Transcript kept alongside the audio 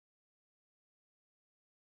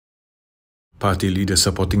Party leaders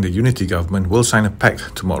supporting the unity government will sign a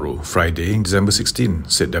pact tomorrow, Friday, December 16,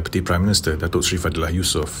 said Deputy Prime Minister Datuk Seri Fadillah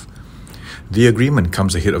Yusof. The agreement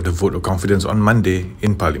comes ahead of the vote of confidence on Monday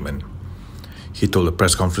in Parliament. He told a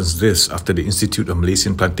press conference this after the Institute of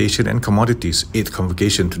Malaysian Plantation and Commodities 8th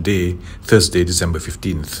convocation today, Thursday, December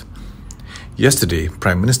 15th. Yesterday,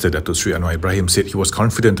 Prime Minister Datuk Seri Anwar Ibrahim said he was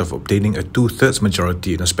confident of obtaining a 2/3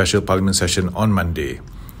 majority in a special parliament session on Monday.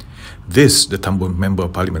 This, the Tambun Member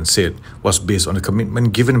of Parliament said, was based on a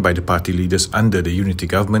commitment given by the party leaders under the unity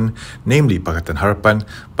government, namely Pakatan Harapan,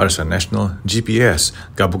 Barisan Nasional, GPS,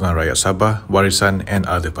 Gabungan Rakyat Sabah, Warisan and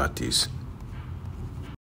other parties.